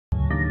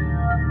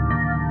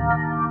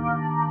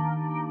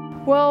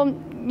Well,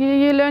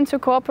 you learn to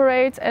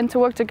cooperate and to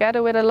work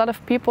together with a lot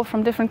of people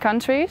from different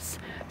countries.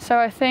 So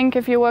I think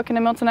if you work in a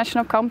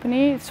multinational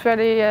company, it's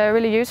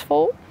really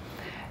useful.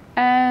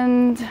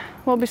 And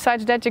well,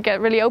 besides that, you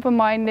get really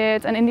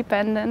open-minded and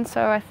independent.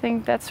 So I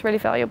think that's really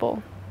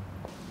valuable.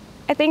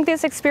 I think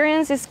this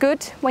experience is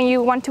good when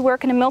you want to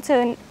work in a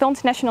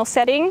multinational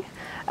setting,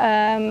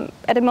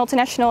 at a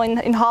multinational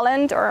in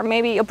Holland or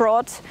maybe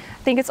abroad.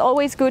 I think it's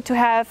always good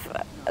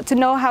to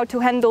know how to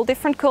handle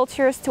different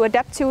cultures, to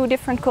adapt to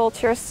different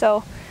cultures.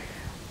 So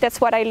that's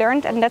what I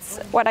learned, and that's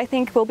what I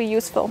think will be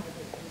useful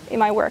in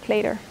my work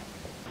later.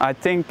 I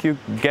think you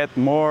get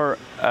more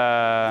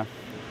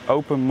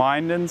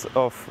open-minded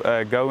of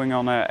going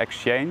on an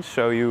exchange,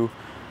 so you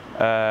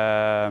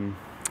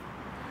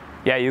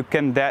you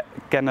can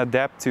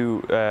adapt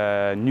to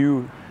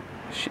new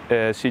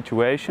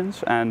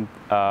situations, and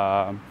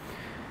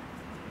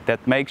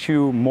that makes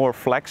you more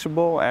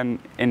flexible, and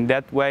in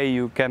that way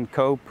you can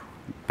cope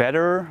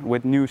better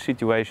with new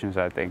situations,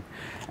 I think.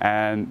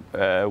 And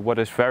what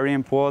is very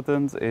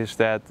important is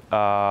that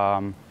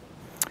I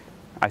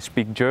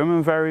speak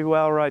German very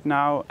well right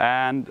now,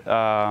 and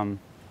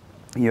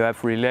you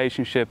have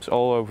relationships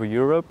all over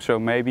Europe, so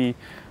maybe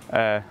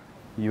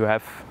you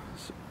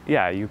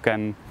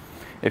can,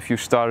 if you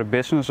start a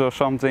business or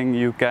something,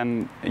 you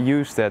can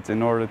use that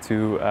in order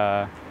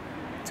to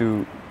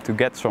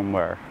get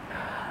somewhere.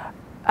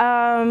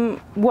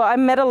 Well, I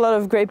met a lot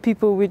of great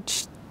people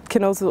which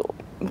can also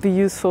be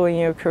useful in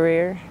your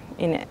career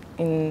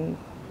in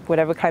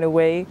whatever kind of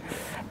way.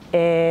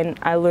 And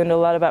I learned a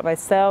lot about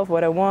myself,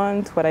 what I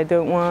want, what I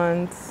don't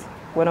want,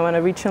 what I want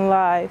to reach in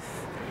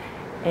life,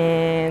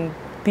 and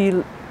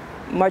be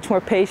much more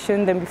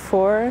patient than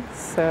before.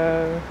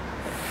 So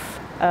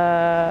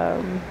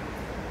I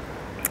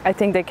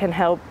think they can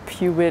help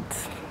you in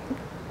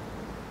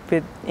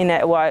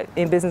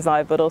business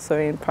life, but also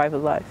in private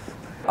life.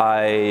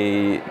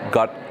 I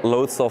got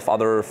loads of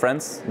other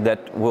friends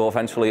that will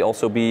eventually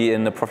also be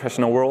in the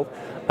professional world,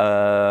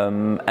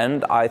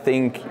 and I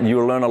think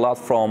you learn a lot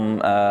from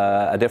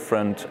a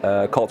different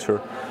culture.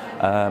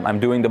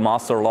 I'm doing the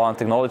Master Law and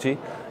Technology,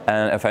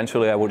 and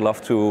eventually I would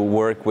love to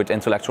work with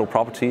intellectual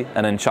property,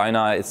 and in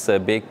China it's a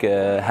big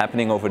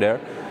happening over there.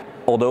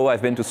 Although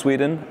I've been to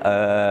Sweden,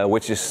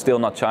 which is still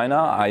not China,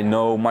 I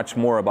know much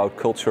more about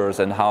cultures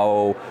and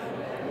how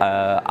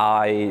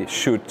I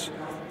should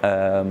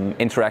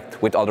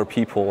interact with other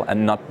people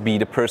and not be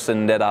the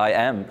person that I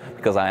am,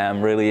 because I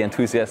am really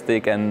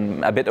enthusiastic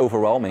and a bit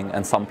overwhelming,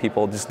 and some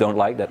people just don't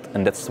like that,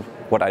 and that's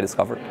what I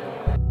discovered.